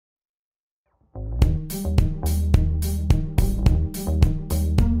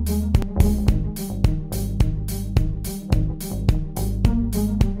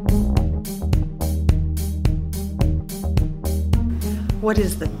what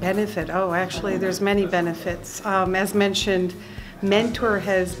is the benefit? Oh, actually, there's many benefits. As mentioned, Mentor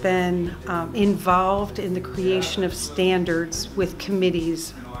has been involved in the creation of standards with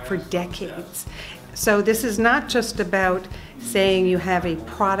committees for decades. So this is not just about saying you have a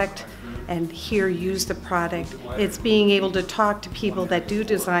product and here use the product. It's being able to talk to people that do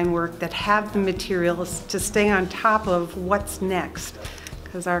design work, that have the materials to stay on top of what's next,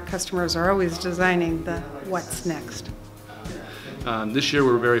 because our customers are always designing the what's next. This year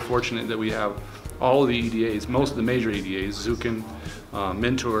we're very fortunate that we have all of the EDAs, most of the major EDAs, Zukin,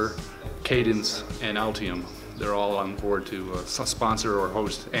 Mentor, Cadence, and Altium. They're all on board to sponsor or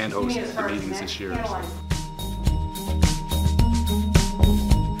host the meetings this year.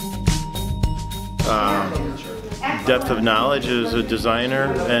 Depth of knowledge as a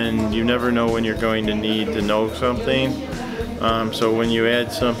designer, and you never know when you're going to need to know something. So when you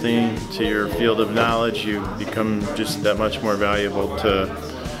add something to your field of knowledge, you become just that much more valuable to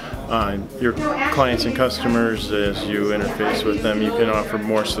your clients and customers. As you interface with them, you can offer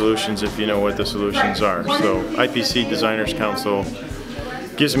more solutions if you know what the solutions are. So IPC Designers Council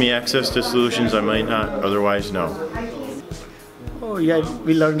gives me access to solutions I might not otherwise know. Oh yeah,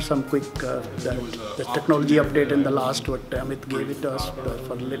 we learned some quick the technology update in the last what Amit gave it to us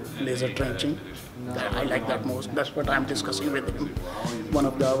for laser trenching. I like that most. That's what I'm discussing with him. One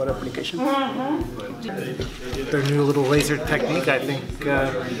of our applications. Their new little laser technique, I think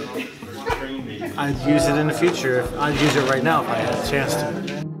I'd use it in the future. I'd use it right now if I had a chance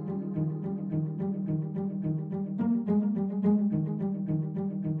to.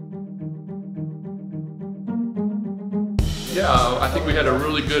 Yeah, I think we had a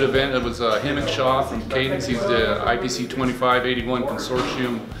really good event. It was Hemant Shah from Cadence. He's the IPC-2581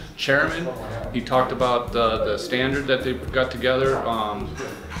 Consortium Chairman. He talked about the standard that they got together.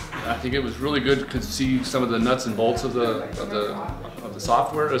 I think it was really good to see some of the nuts and bolts of the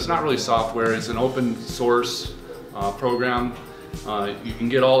software. It's not really software, it's an open source program. You can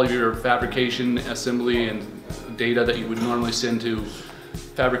get all of your fabrication, assembly, and data that you would normally send to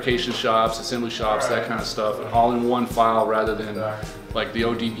fabrication shops, assembly shops, that kind of stuff, all in one file rather than like the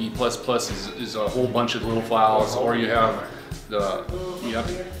ODB++ is a whole bunch of little files, or you have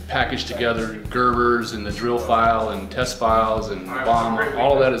to package together Gerbers and the drill file and test files and BOM.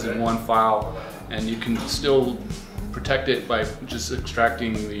 All of that is in one file, and you can still protect it by just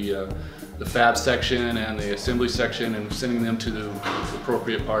extracting the fab section and the assembly section and sending them to the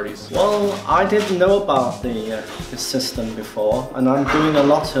appropriate parties. Well, I didn't know about the system before, and I'm doing a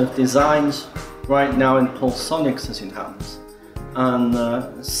lot of designs right now in Pulsonics as it happens.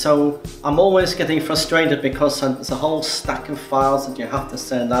 And so I'm always getting frustrated because there's a whole stack of files that you have to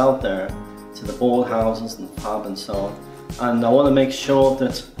send out there to the board houses and fab and so on. And I want to make sure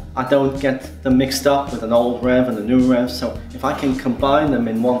that I don't get them mixed up with an old rev and a new rev, so if I can combine them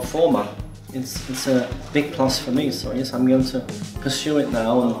in one format, it's a big plus for me. So yes, I'm going to pursue it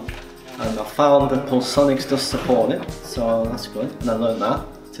now, and I found that Pulsonics does support it, so that's good, and I learned that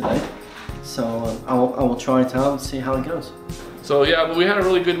today. So I will try it out and see how it goes. So yeah, but we had a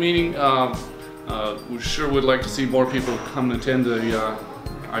really good meeting. We sure would like to see more people come and attend the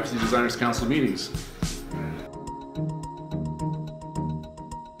IPC Designers Council meetings.